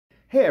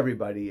Hey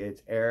everybody,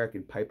 it's Eric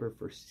and Piper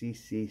for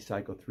CC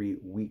Cycle 3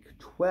 Week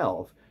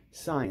 12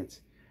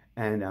 Science,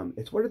 and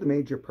it's what are the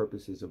major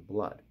purposes of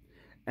blood?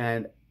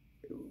 And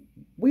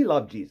we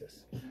love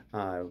Jesus,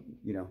 and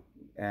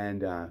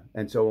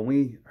so when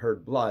we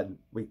heard blood,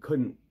 we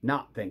couldn't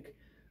not think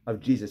of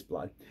Jesus'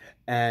 blood,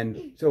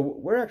 and so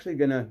we're not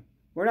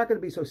gonna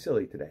be so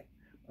silly today,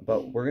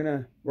 but we're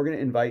gonna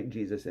invite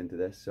Jesus into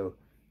this. So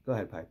go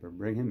ahead, Piper,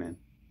 bring him in.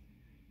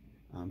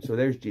 So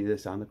there's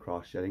Jesus on the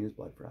cross shedding his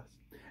blood for us.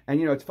 And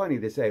it's funny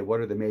to say, what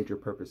are the major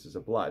purposes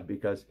of blood?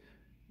 Because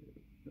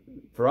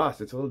for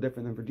us, it's a little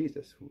different than for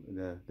Jesus.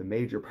 The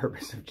major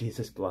purpose of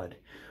Jesus' blood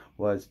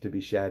was to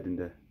be shed and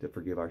to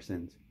forgive our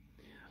sins.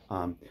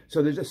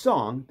 So there's a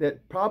song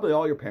that probably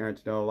all your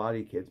parents know, a lot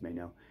of you kids may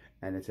know.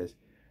 And it says,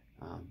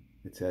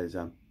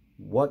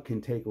 what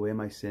can take away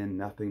my sin?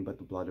 Nothing but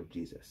the blood of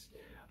Jesus.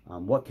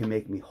 What can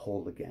make me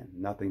whole again?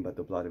 Nothing but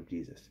the blood of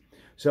Jesus.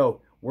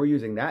 So we're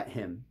using that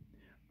hymn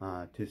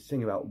to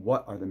sing about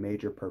what are the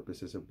major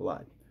purposes of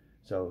blood.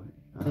 So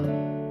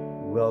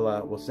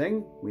we'll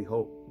sing. We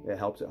hope it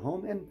helps at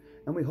home, and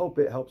we hope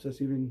it helps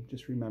us even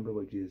just remember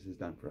what Jesus has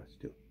done for us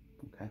too.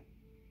 Okay.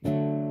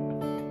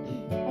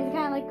 It's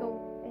kind of like a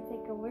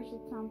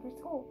worship song for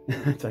school.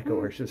 It's like a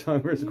worship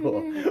song for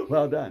school.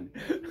 Well done.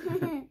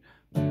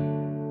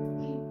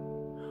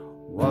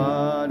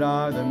 What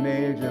are the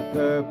major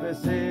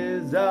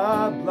purposes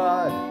of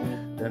blood?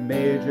 The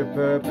major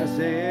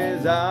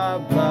purposes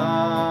of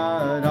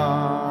blood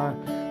are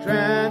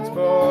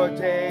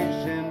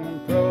transportation,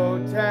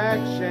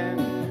 protection,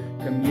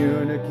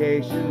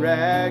 communication,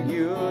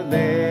 regulation.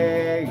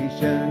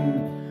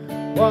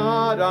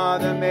 What are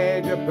the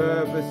major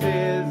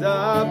purposes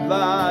of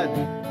blood?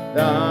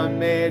 The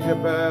major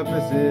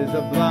purposes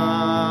of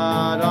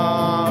blood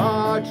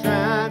are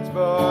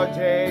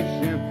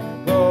transportation,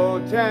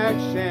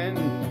 protection,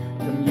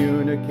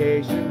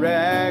 communication,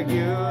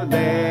 regulation.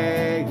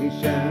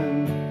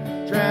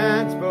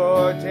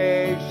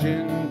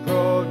 Transportation,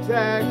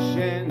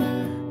 protection,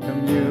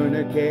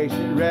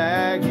 communication,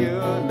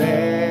 regulation.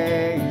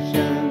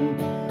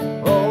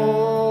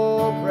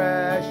 Oh,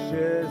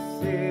 precious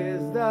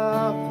is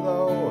the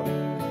flow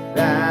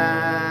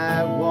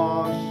that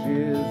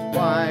washes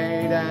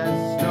white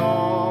as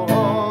snow.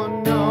 Oh,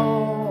 no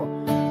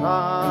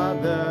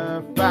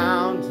other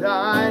fount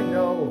I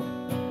know,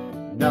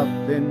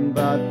 nothing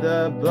but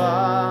the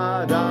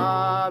blood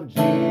of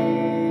Jesus.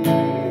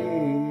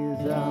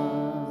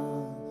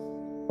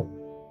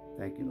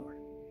 Thank you, Lord.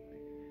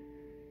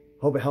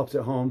 Hope it helps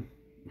at home.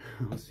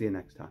 I'll see you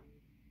next time.